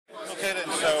Okay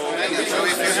then, so if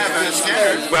you have a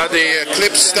stand, well, the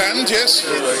Eclipse stand, yes,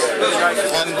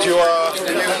 and you are...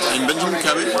 I'm Benjamin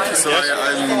Cabe, so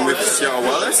I'm with Sierra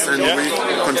Wireless, and we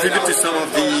contribute to some of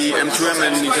the M2M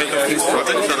and Internet of Things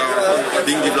projects that are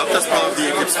being developed as part of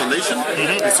the Eclipse Foundation.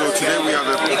 And so today we have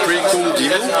a pretty cool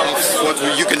demo of what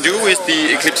you can do with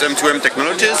the Eclipse M2M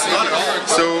technologies.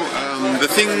 So the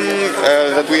thing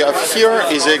that we have here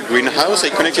is a greenhouse,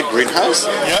 a connected greenhouse,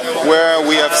 where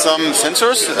we have some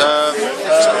sensors,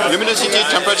 luminosity,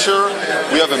 temperature,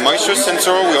 we have a moisture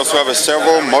sensor, we also have a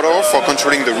servo motor for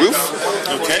controlling the roof.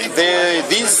 Okay.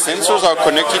 These sensors are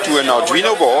connected to an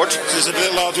Arduino board. There's a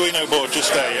little Arduino board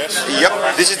just there, yes?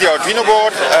 Yep, this is the Arduino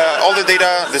board. All the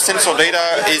data, the sensor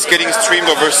data, is getting streamed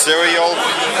over serial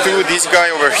to this guy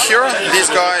over here.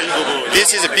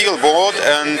 This is a Beagle board,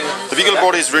 and the Beagle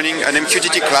board is running an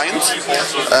MQTT client.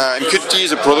 MQTT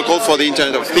is a protocol for the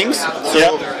Internet of Things.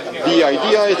 So the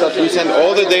idea is that we send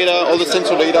all the data, all the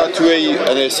sensor data, to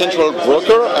a central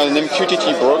broker, an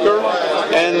MQTT broker,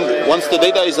 and once the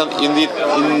data is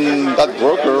in that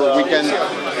broker, we can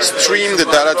stream the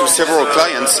data to several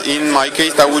clients. In my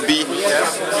case, that would be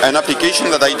an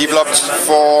application that I developed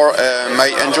for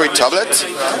my Android tablet,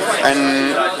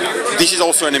 and this is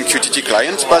also an MQTT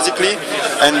client, basically.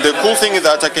 And the cool thing is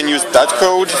that I can use that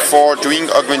code for doing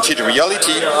augmented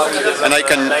reality, and I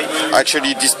can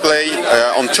actually display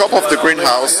on top of the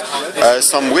greenhouse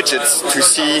some widgets to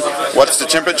see what's the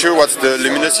temperature, what's the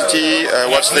luminosity,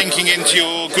 what's linking into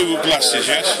your Google glasses,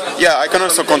 yes? Yeah, I can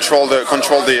also control the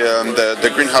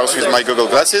greenhouse with my Google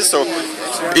glasses. So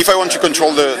if I want to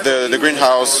control the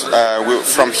greenhouse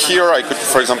from here, I could,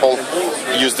 for example,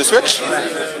 use the switch,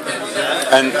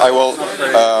 and I will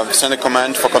send a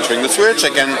command for controlling the switch. I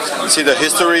can see the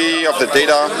history of the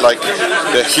data, like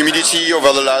the humidity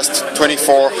over the last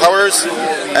 24 hours.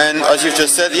 And as you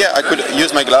just said, yeah, I could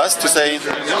use my glass to say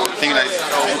things like,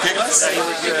 okay glass,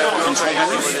 control the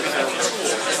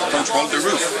roof. Control the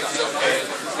roof.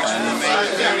 And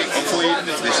hopefully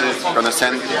this is going to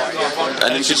send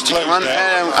an MQTT command,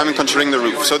 and I'm controlling the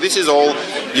roof. So this is all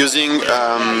using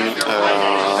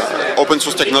open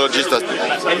source technologies that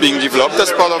are being developed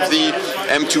as part of the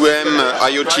M2M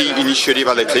IOT initiative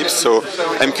at Eclipse. So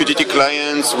MQTT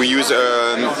clients, we use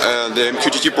the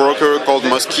MQTT broker called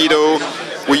Mosquito.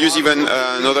 We use even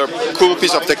another cool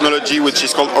piece of technology which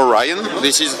is called Orion.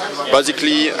 This is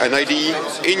basically an IDE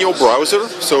in your browser.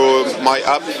 So my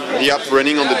app, the app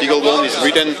running on the BeagleBone, is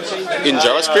written in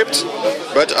JavaScript,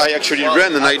 but I actually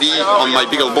run an IDE on my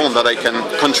BeagleBone that I can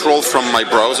control from my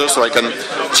browser, so I can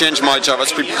change my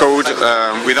JavaScript code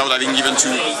without having even to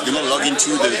log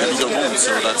into the BeagleBone.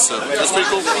 So that's pretty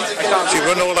cool. So you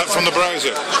run all that from the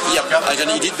browser? Yeah, I can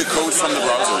edit the code from the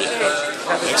browser. Yeah.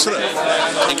 Excellent.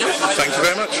 Thank you. Thank you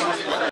very much.